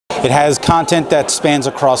It has content that spans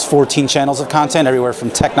across 14 channels of content, everywhere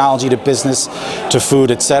from technology to business to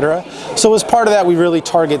food, etc. So as part of that, we really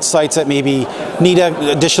target sites that maybe need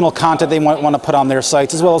additional content they might want to put on their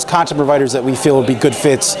sites, as well as content providers that we feel would be good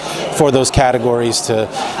fits for those categories to,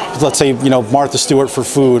 let's say, Martha Stewart for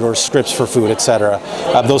food or Scripps for food, etc.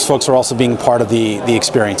 Those folks are also being part of the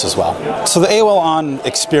experience as well. So the AOL On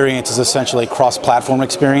experience is essentially a cross-platform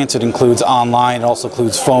experience. It includes online, it also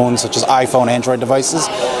includes phones such as iPhone, Android devices,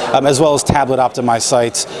 as well as tablet-optimized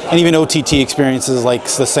sites, and even OTT experiences like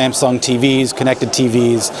the Samsung TVs, connected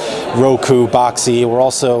TVs, Roku, Boxy. We're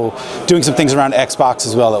also doing some things around Xbox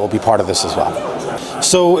as well that will be part of this as well.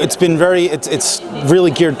 So it's been it's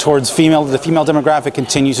really geared towards female. The female demographic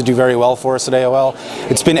continues to do very well for us at AOL.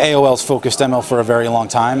 It's been AOL's focused demo for a very long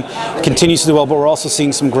time. It continues to do well, but we're also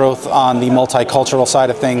seeing some growth on the multicultural side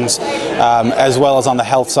of things, as well as on the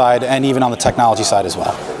health side and even on the technology side as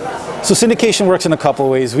well. So syndication works in a couple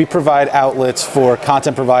of ways. We provide outlets for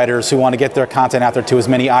content providers who want to get their content out there to as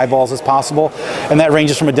many eyeballs as possible, and that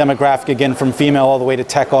ranges from a demographic, again, from female all the way to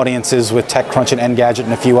tech audiences with TechCrunch and Engadget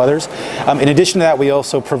and a few others. In addition to that, we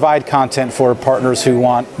also provide content for partners who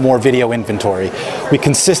want more video inventory. We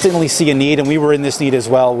consistently see a need, and we were in this need as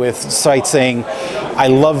well, with sites saying, I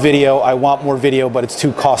love video, I want more video, but it's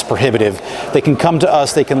too cost prohibitive. They can come to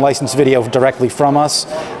us, they can license video directly from us,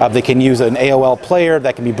 they can use an AOL player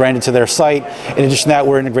that can be branded to their site. In addition to that,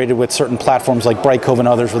 we're integrated with certain platforms like Brightcove and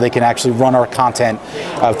others where they can actually run our content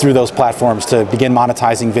through those platforms to begin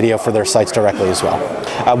monetizing video for their sites directly as well.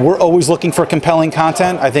 We're always looking for compelling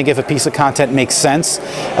content. I think if a piece of content makes sense,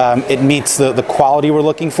 it meets the quality we're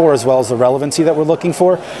looking for as well as the relevancy that we're looking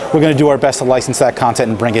for, we're going to do our best to license that content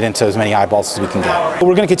and bring it into as many eyeballs as we can get.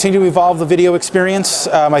 We're going to continue to evolve the video experience.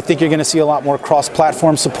 I think you're going to see a lot more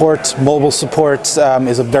cross-platform support. Mobile support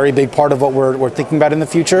is a very big part of what we're thinking about in the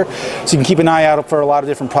future. So you can keep an eye out for a lot of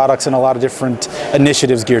different products and a lot of different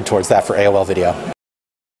initiatives geared towards that for AOL Video.